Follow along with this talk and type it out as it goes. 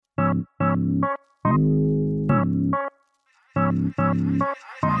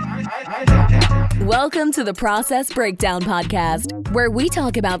Welcome to the Process Breakdown Podcast, where we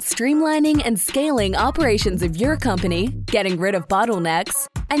talk about streamlining and scaling operations of your company, getting rid of bottlenecks,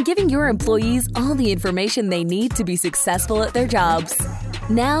 and giving your employees all the information they need to be successful at their jobs.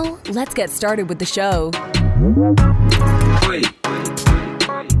 Now, let's get started with the show.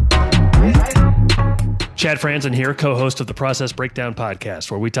 Chad Franzen here, co-host of the Process Breakdown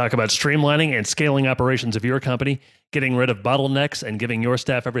Podcast, where we talk about streamlining and scaling operations of your company, getting rid of bottlenecks, and giving your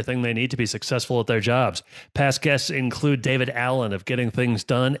staff everything they need to be successful at their jobs. Past guests include David Allen of Getting Things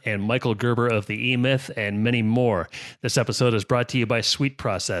Done and Michael Gerber of The E-Myth, and many more. This episode is brought to you by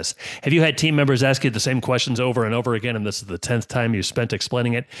SweetProcess. Have you had team members ask you the same questions over and over again, and this is the 10th time you spent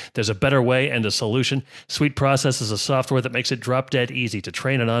explaining it? There's a better way and a solution. SweetProcess is a software that makes it drop-dead easy to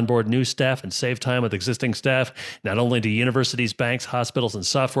train and onboard new staff and save time with existing staff. Not only do universities, banks, hospitals, and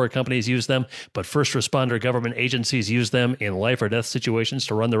software companies use them, but first responder government agencies use them in life or death situations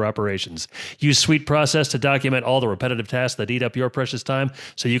to run their operations. Use SweetProcess to document all the repetitive tasks that eat up your precious time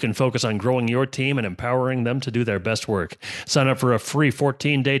so you can focus on growing your team and empowering them to do their best work. Sign up for a free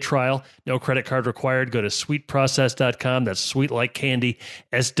 14-day trial. No credit card required. Go to sweetprocess.com. That's sweet like candy,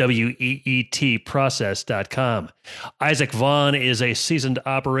 SWEET process.com. Isaac Vaughn is a seasoned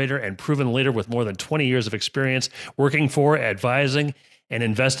operator and proven leader with more than 20 years of experience working for, advising, and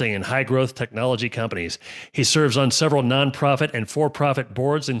investing in high-growth technology companies. He serves on several nonprofit and for-profit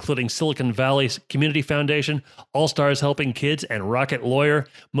boards, including Silicon Valley Community Foundation, All Stars Helping Kids, and Rocket Lawyer.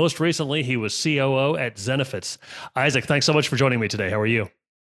 Most recently, he was COO at Zenefits. Isaac, thanks so much for joining me today. How are you?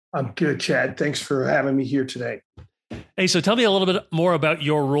 I'm good, Chad. Thanks for having me here today. Hey, so tell me a little bit more about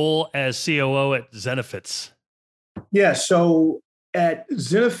your role as COO at Zenefits. Yeah, so at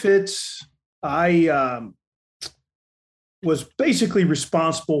Zenefits, I was basically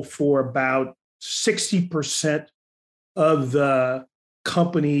responsible for about 60% of the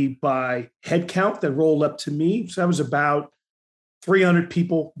company by headcount that rolled up to me. So that was about 300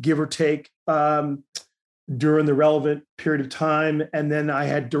 people, give or take, during the relevant period of time. And then I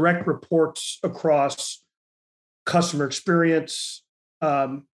had direct reports across customer experience,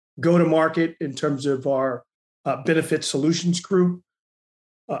 go-to-market in terms of our benefit solutions group.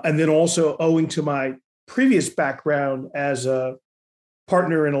 And then also owing to my previous background as a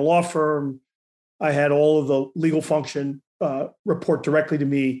partner in a law firm, I had all of the legal function report directly to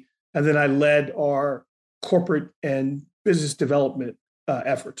me. And then I led our corporate and business development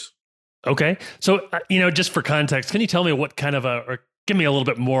efforts. Okay. So, just for context, can you tell me what kind of or give me a little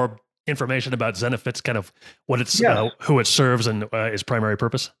bit more information about Zenefits, kind of what it's, who it serves and its primary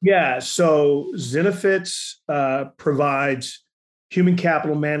purpose? Yeah. So Zenefits provides human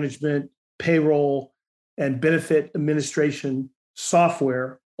capital management, payroll, and benefit administration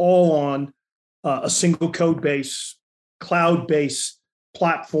software, all on a single code base, cloud-based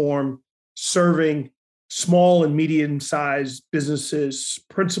platform serving small and medium-sized businesses,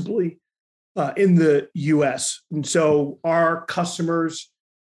 principally in the US. And so our customers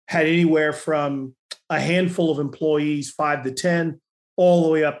had anywhere from a handful of employees, 5 to 10, all the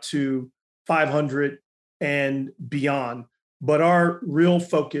way up to 500 and beyond. But our real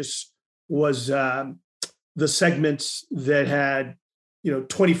focus was the segments that had,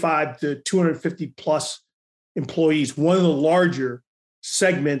 25 to 250 plus employees, one of the larger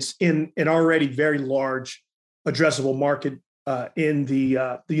segments in an already very large addressable market in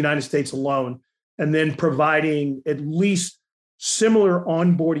the United States alone, and then providing at least similar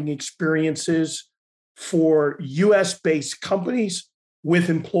onboarding experiences for US-based companies with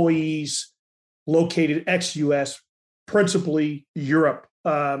employees located ex-US, principally Europe,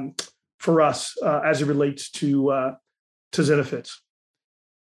 for us as it relates to Zenefits.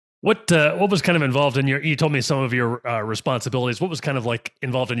 What was kind of involved in you told me some of your responsibilities. What was kind of like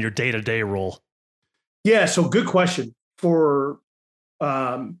involved in your day-to-day role? Yeah, so good question. For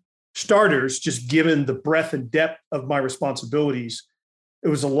starters, just given the breadth and depth of my responsibilities, it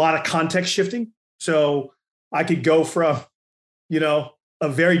was a lot of context shifting. So I could go from, a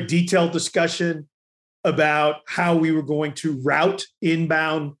very detailed discussion about how we were going to route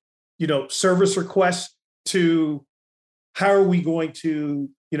inbound, service requests to how are we going to,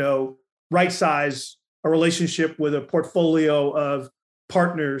 right size a relationship with a portfolio of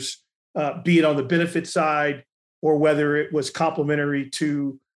partners, be it on the benefit side or whether it was complementary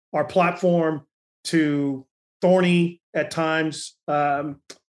to our platform, to thorny at times,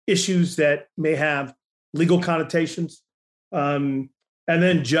 issues that may have legal connotations, and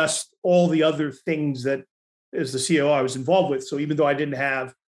then just all the other things that as the COO I was involved with. So even though I didn't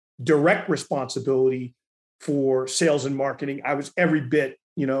have direct responsibility for sales and marketing, I was every bit,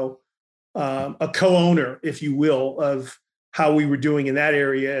 a co-owner, if you will, of how we were doing in that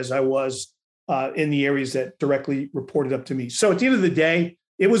area as I was in the areas that directly reported up to me. So at the end of the day,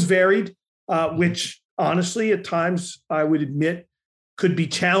 it was varied, which honestly, at times I would admit could be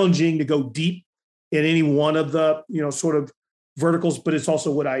challenging to go deep in any one of the, sort of verticals, but it's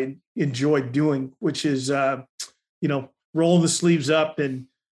also what I enjoyed doing, which is, rolling the sleeves up and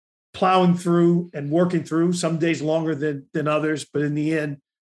plowing through and working through, some days longer than others, but in the end,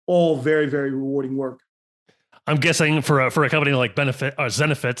 all very, very rewarding work. I'm guessing for a company like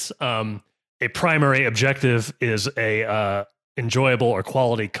Zenefits, a primary objective is a enjoyable or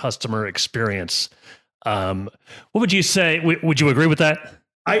quality customer experience. What would you say? Would you agree with that?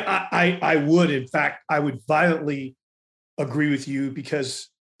 I would. In fact, I would violently agree with you, because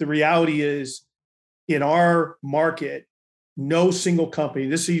the reality is, in our market, no single company,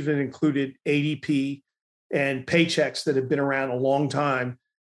 this even included ADP and Paychex that have been around a long time,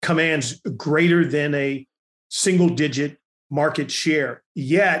 commands greater than a single-digit market share.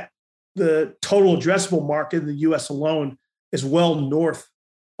 Yet the total addressable market in the U.S. alone is well north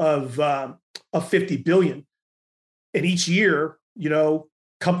of 50 billion. And each year,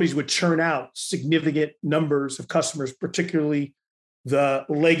 companies would churn out significant numbers of customers, particularly the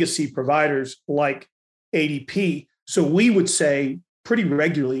legacy providers like ADP. So we would say pretty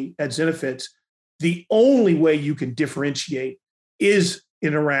regularly at Zenefits, the only way you can differentiate is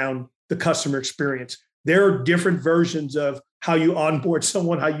in around the customer experience. There are different versions of how you onboard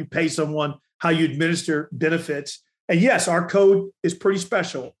someone, how you pay someone, how you administer benefits. And yes, our code is pretty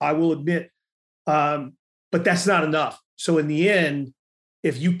special, I will admit, but that's not enough. So in the end,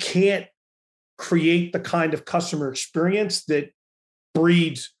 if you can't create the kind of customer experience that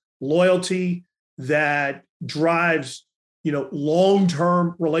breeds loyalty, that drives,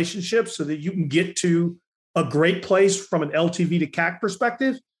 long-term relationships so that you can get to a great place from an LTV to CAC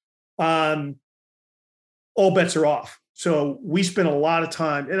perspective, all bets are off. So we spent a lot of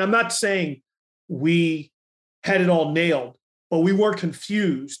time, and I'm not saying we had it all nailed, but we weren't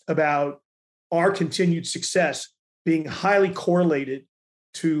confused about our continued success being highly correlated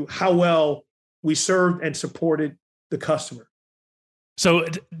to how well we served and supported the customer. So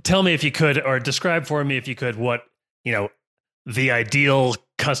tell me if you could, or describe for me if you could, what, the ideal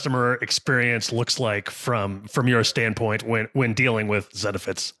customer experience looks like from your standpoint when dealing with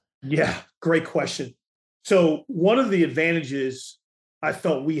Zenefits. Yeah, great question. So one of the advantages I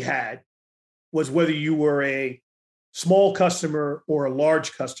felt we had was whether you were a small customer or a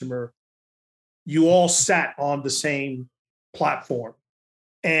large customer, you all sat on the same platform.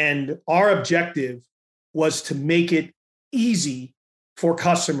 And our objective was to make it easy for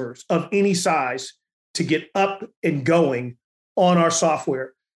customers of any size to get up and going on our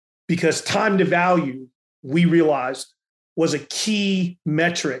software, because time to value, we realized, was a key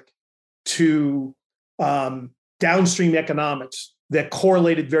metric to downstream economics that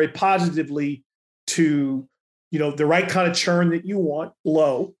correlated very positively to, the right kind of churn that you want,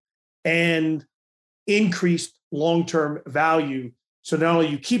 low, and increased long-term value. So not only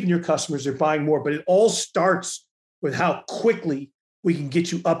are you keeping your customers, they're buying more, but it all starts with how quickly we can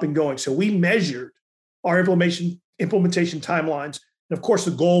get you up and going. So we measured our implementation timelines. And of course,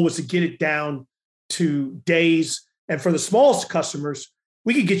 the goal was to get it down to days. And for the smallest customers,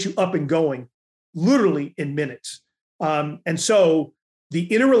 we could get you up and going literally in minutes. And so the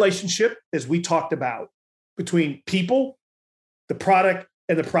interrelationship, as we talked about, between people, the product,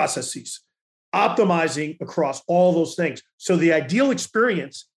 and the processes, optimizing across all those things. So the ideal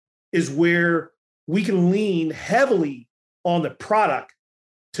experience is where we can lean heavily on the product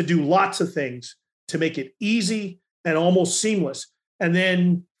to do lots of things to make it easy and almost seamless, and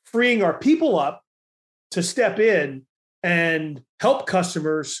then freeing our people up to step in and help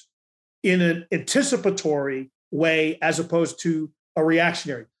customers in an anticipatory way as opposed to a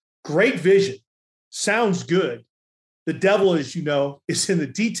reactionary. Great vision. Sounds good. The devil, as you know, is in the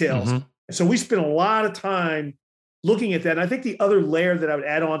details. Mm-hmm. And so we spent a lot of time looking at that. And I think the other layer that I would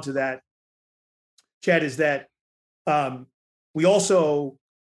add on to that, Chad, is that we also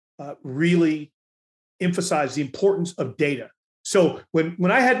really emphasize the importance of data. So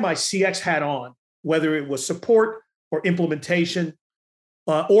when I had my CX hat on, whether it was support or implementation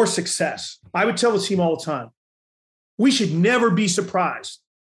or success, I would tell the team all the time, we should never be surprised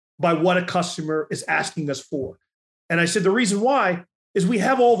by what a customer is asking us for. And I said, the reason why is we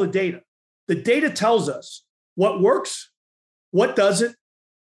have all the data. The data tells us what works, what doesn't,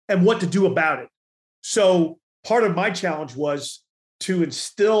 and what to do about it. So part of my challenge was to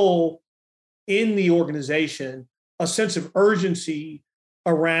instill in the organization a sense of urgency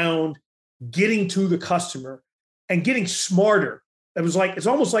around getting to the customer and getting smarter it's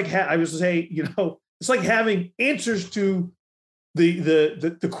almost like I was saying, it's like having answers to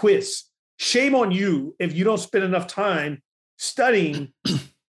the quiz. Shame on you if you don't spend enough time studying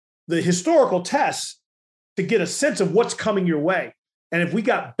the historical tests to get a sense of what's coming your way. And if we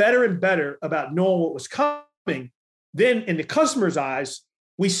got better and better about knowing what was coming, then in the customer's eyes,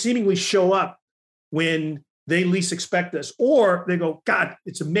 we seemingly show up when they least expect us, or they go, God,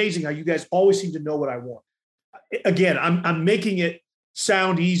 it's amazing how you guys always seem to know what I want. Again, I'm making it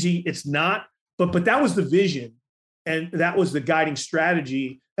sound easy. It's not, but that was the vision, and that was the guiding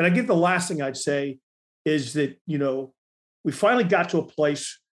strategy. And I think the last thing I'd say is that, we finally got to a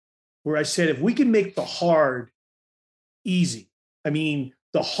place where I said, if we can make the hard easy,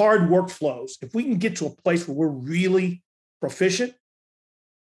 the hard workflows, if we can get to a place where we're really proficient,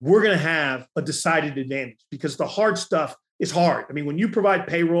 we're going to have a decided advantage, because the hard stuff is hard. When you provide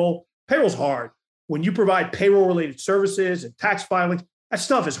payroll's hard. When you provide payroll-related services and tax filings, that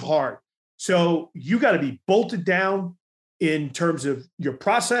stuff is hard. So you got to be bolted down in terms of your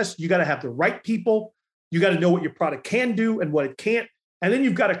process. You got to have the right people. You got to know what your product can do and what it can't. And then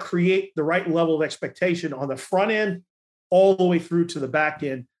you've got to create the right level of expectation on the front end all the way through to the back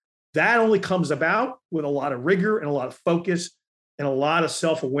end. That only comes about with a lot of rigor and a lot of focus and a lot of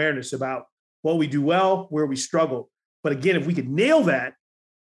self-awareness about what we do well, where we struggle. But again, if we could nail that,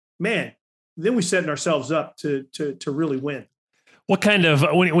 man, then we're setting ourselves up to really win. What kind of,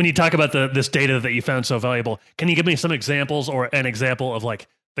 when you talk about this data that you found so valuable, can you give me some examples or an example of like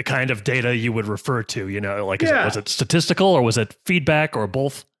the kind of data you would refer to, was it statistical or was it feedback or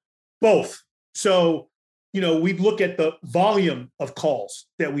both? Both. So, we'd look at the volume of calls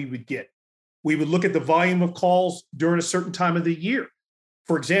that we would get. We would look at the volume of calls during a certain time of the year.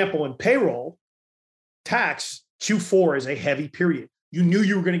 For example, in payroll, tax, Q4 is a heavy period. You knew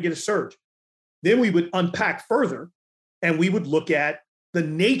you were going to get a surge. Then we would unpack further, and we would look at the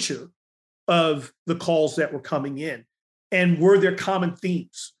nature of the calls that were coming in. And were there common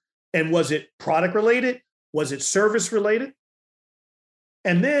themes? And was it product related? Was it service related?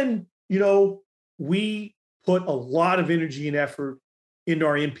 And then, we put a lot of energy and effort into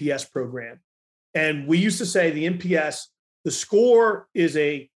our NPS program. And we used to say the NPS, the score is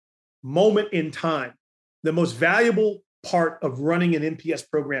a moment in time. The most valuable part of running an NPS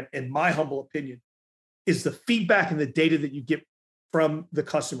program, in my humble opinion, is the feedback and the data that you get from the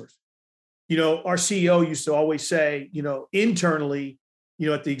customers. Our CEO used to always say, internally,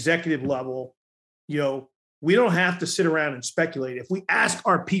 at the executive level, we don't have to sit around and speculate. If we ask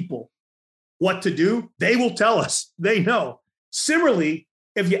our people what to do, they will tell us. They know. Similarly,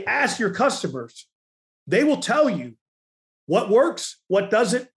 if you ask your customers, they will tell you what works, what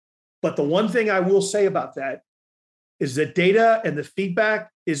doesn't. But the one thing I will say about that is that data and the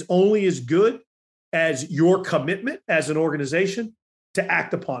feedback is only as good as your commitment as an organization to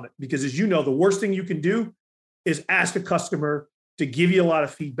act upon it. Because as you know, the worst thing you can do is ask a customer to give you a lot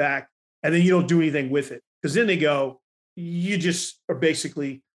of feedback and then you don't do anything with it. Because then they go, you just are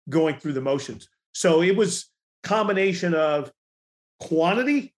basically going through the motions. So it was a combination of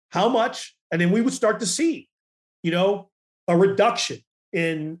quantity, how much, and then we would start to see, a reduction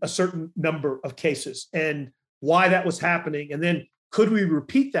in a certain number of cases and why that was happening. And then could we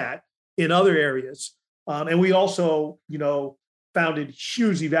repeat that in other areas? And we also, found it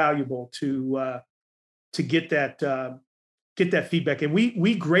hugely valuable to get that feedback. And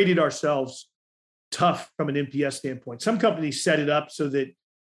we graded ourselves tough from an NPS standpoint. Some companies set it up so that,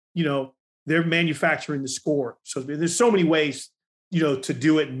 they're manufacturing the score. So there's so many ways, to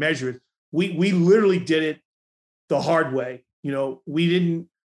do it and measure it. We literally did it the hard way. We didn't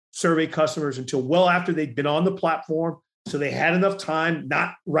survey customers until well after they'd been on the platform. So they had enough time,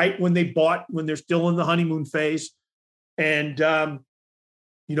 not right when they bought, when they're still in the honeymoon phase. And,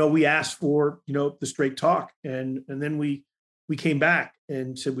 we asked for, the straight talk. And then we came back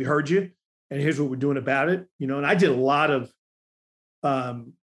and said, we heard you and here's what we're doing about it. And I did a lot of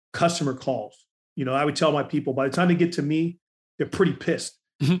customer calls. I would tell my people, by the time they get to me, they're pretty pissed.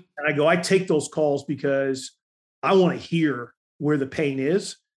 Mm-hmm. And I take those calls because I want to hear where the pain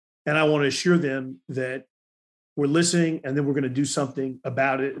is. And I want to assure them that we're listening and then we're going to do something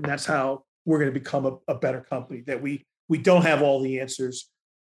about it. And that's how we're going to become a better company, that we don't have all the answers,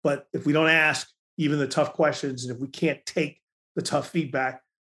 but if we don't ask even the tough questions, and if we can't take the tough feedback,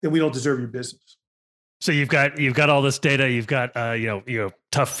 then we don't deserve your business. So you've got all this data, you've got,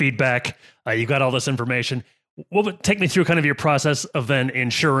 tough feedback, you've got all this information. What would take me through kind of your process of then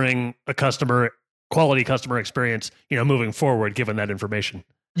ensuring a quality customer experience, moving forward, given that information?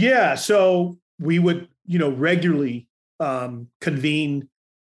 Yeah. So we would, regularly convene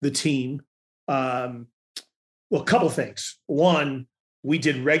the team. Well, a couple things. One, we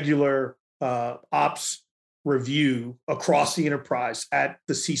did regular ops review across the enterprise at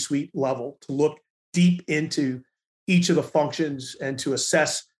the C-suite level to look deep into each of the functions and to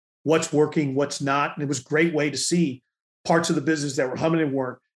assess what's working, what's not. And it was a great way to see parts of the business that were humming and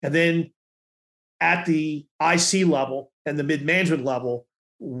weren't. And then at the IC level and the mid-management level,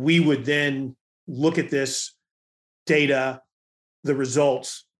 we would then look at this data, the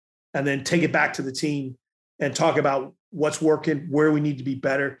results, and then take it back to the team and talk about what's working, where we need to be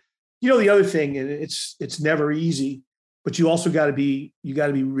better. The other thing, and it's never easy, but you also got to be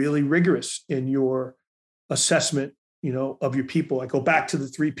really rigorous in your assessment, of your people. I go back to the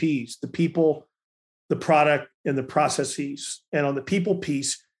 3 Ps: the people, the product, and the processes. And on the people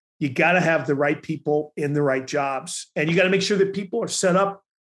piece, you got to have the right people in the right jobs, and you got to make sure that people are set up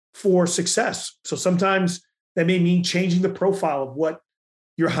for success. So sometimes that may mean changing the profile of what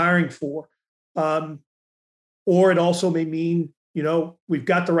you're hiring for. Or it also may mean, we've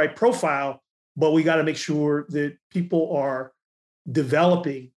got the right profile, but we got to make sure that people are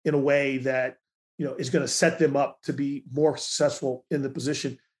developing in a way that, is going to set them up to be more successful in the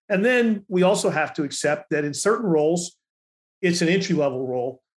position. And then we also have to accept that in certain roles, it's an entry-level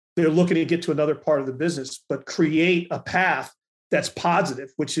role. They're looking to get to another part of the business, but create a path that's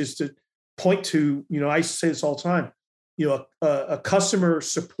positive, which is to point to, I say this all the time, a customer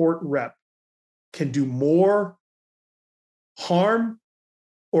support rep can do more harm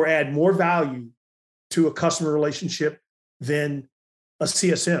or add more value to a customer relationship than a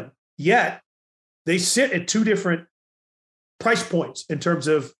CSM. Yet they sit at 2 different price points in terms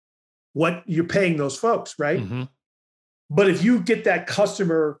of what you're paying those folks, right? Mm-hmm. But if you get that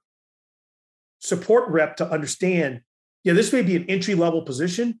customer support rep to understand, this may be an entry-level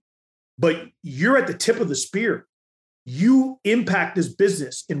position, but you're at the tip of the spear. You impact this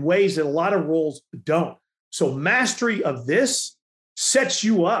business in ways that a lot of roles don't. So mastery of this sets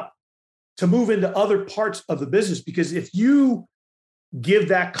you up to move into other parts of the business, because if you give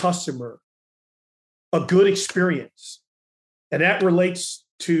that customer a good experience, and that relates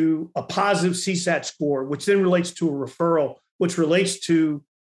to a positive CSAT score, which then relates to a referral, which relates to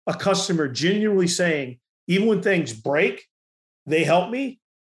a customer genuinely saying, even when things break, they help me,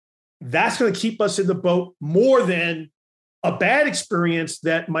 that's going to keep us in the boat more than a bad experience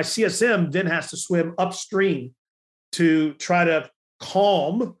that my CSM then has to swim upstream to try to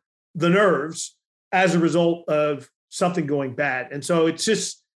calm the nerves as a result of something going bad. And so it's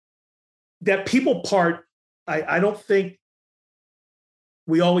just that people part. I don't think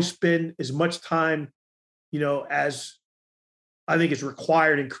we always spend as much time, as I think is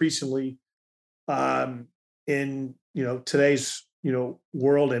required increasingly in, today's,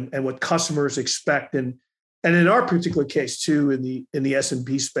 world and what customers expect. And in our particular case too, in the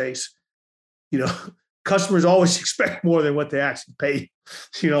S&P space, customers always expect more than what they actually pay.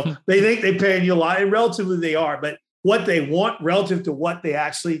 They think they're paying you a lot, and relatively they are, but what they want relative to what they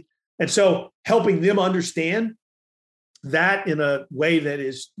actually. And so helping them understand that in a way that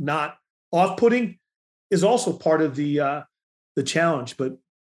is not off-putting is also part of the challenge. But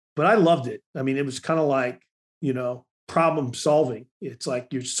I loved it. I mean, it was kind of like, problem solving. It's like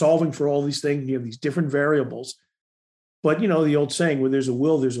you're solving for all these things. You have these different variables. But, the old saying, where there's a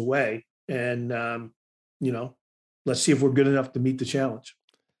will, there's a way. And, let's see if we're good enough to meet the challenge.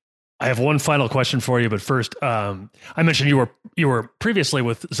 I have one final question for you, but first, I mentioned you were previously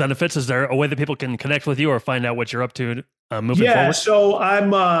with Zenefits. Is there a way that people can connect with you or find out what you're up to moving forward? So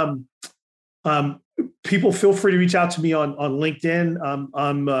I'm. People feel free to reach out to me on LinkedIn.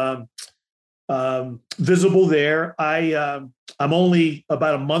 I'm visible there. I'm only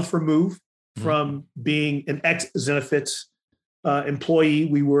about a month removed from being an ex-Zenefits employee.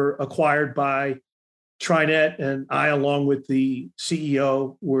 We were acquired by TriNet, and I, along with the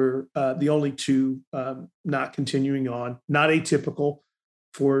CEO, were the only 2 not continuing on. Not atypical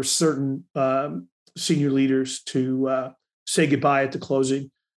for certain senior leaders to say goodbye at the closing.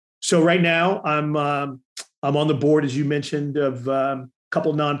 So right now, I'm on the board, as you mentioned, of a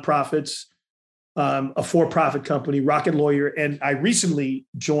couple nonprofits, a for-profit company, Rocket Lawyer, and I recently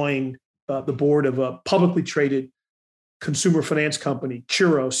joined the board of a publicly traded consumer finance company,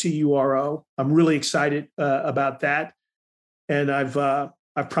 Curo, C-U-R-O. I'm really excited about that. And I've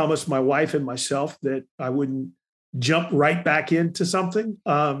promised my wife and myself that I wouldn't jump right back into something.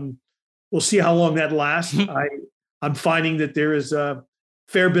 We'll see how long that lasts. I'm finding that there is a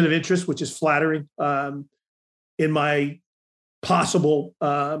fair bit of interest, which is flattering, in my possible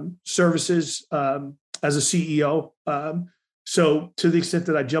services as a CEO. So to the extent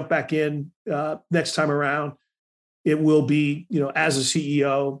that I jump back in next time around, it will be, as a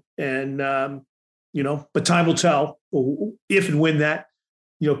CEO, and but time will tell if and when that,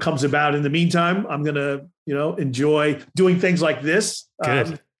 comes about. In the meantime, I'm going to, enjoy doing things like this.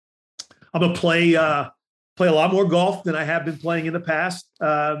 Good. I'm going to play a lot more golf than I have been playing in the past,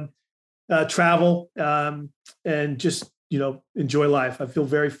 travel, and just, enjoy life. I feel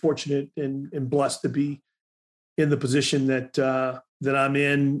very fortunate and blessed to be in the position that I'm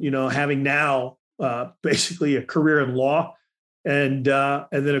in, having now basically a career in law and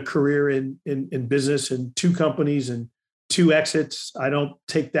then a career in business and 2 companies and 2 exits. I don't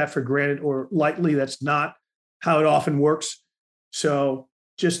take that for granted or lightly. That's not how it often works. So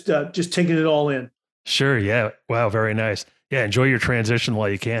just taking it all in. Sure. Yeah. Wow. Very nice. Yeah. Enjoy your transition while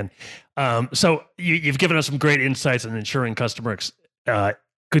you can. So you've given us some great insights on ensuring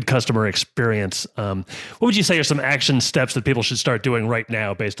good customer experience. What would you say are some action steps that people should start doing right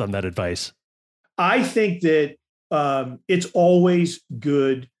now based on that advice? I think that it's always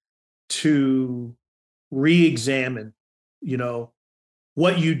good to re-examine,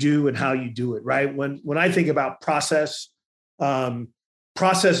 what you do and how you do it, right? When I think about process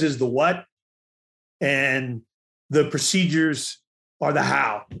is the what, and the procedures are the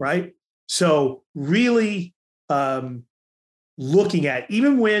how, right? So really looking at,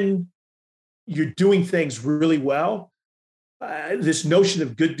 even when you're doing things really well, this notion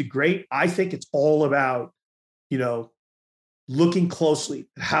of good to great, I think it's all about, looking closely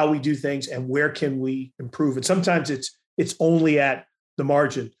at how we do things and where can we improve. And sometimes it's only at the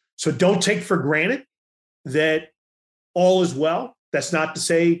margin. So don't take for granted that all is well. That's not to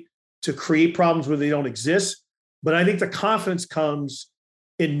say to create problems where they don't exist, but I think the confidence comes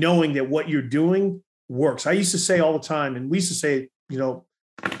in knowing that what you're doing works. I used to say all the time, and we used to say,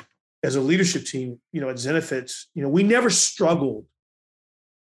 as a leadership team, at Zenefits, we never struggled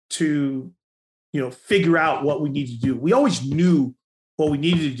to, figure out what we need to do. We always knew what we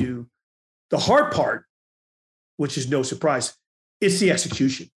needed to do. The hard part, which is no surprise, it's the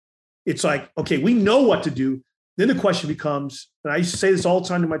execution. It's like, okay, we know what to do. Then the question becomes, and I used to say this all the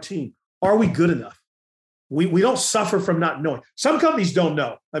time to my team, are we good enough? We don't suffer from not knowing. Some companies don't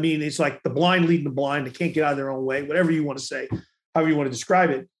know. I mean, it's like the blind leading the blind. They can't get out of their own way, whatever you want to say, however you want to describe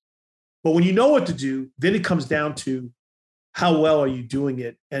it. But when you know what to do, then it comes down to how well are you doing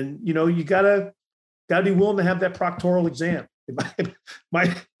it? And, you gotta be willing to have that proctoral exam. It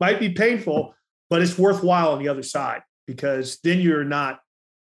might be painful, but it's worthwhile on the other side, because then you're not,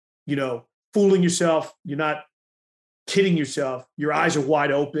 fooling yourself. You're not kidding yourself. Your eyes are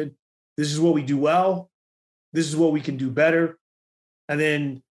wide open. This is what we do well. This is what we can do better. And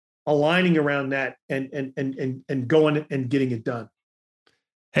then aligning around that and going and getting it done.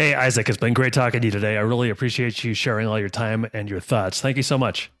 Hey, Isaac, it's been great talking to you today. I really appreciate you sharing all your time and your thoughts. Thank you so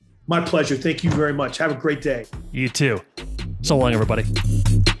much. My pleasure. Thank you very much. Have a great day. You too. So long, everybody.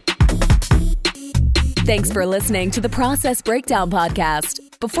 Thanks for listening to the Process Breakdown Podcast.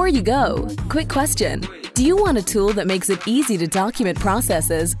 Before you go, quick question. Do you want a tool that makes it easy to document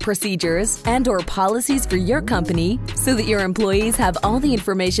processes, procedures, and/or policies for your company so that your employees have all the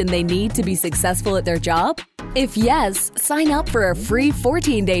information they need to be successful at their job? If yes, sign up for a free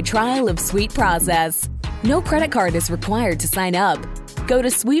 14-day trial of SweetProcess. No credit card is required to sign up. Go to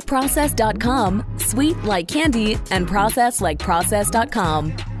sweetprocess.com, sweet like candy, and process like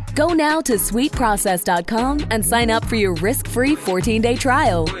process.com. Go now to sweetprocess.com and sign up for your risk-free 14-day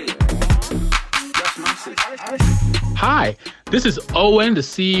trial. Hi, this is Owen, the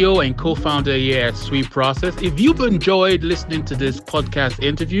CEO and co-founder here at SweetProcess. If you've enjoyed listening to this podcast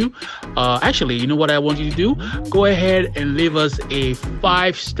interview, actually, you know what I want you to do? Go ahead and leave us a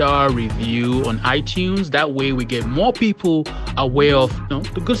 5-star review on iTunes. That way we get more people aware of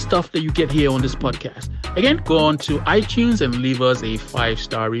the good stuff that you get here on this podcast. Again, go on to iTunes and leave us a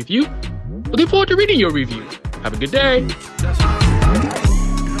 5-star review. Looking forward to reading your review. Have a good day.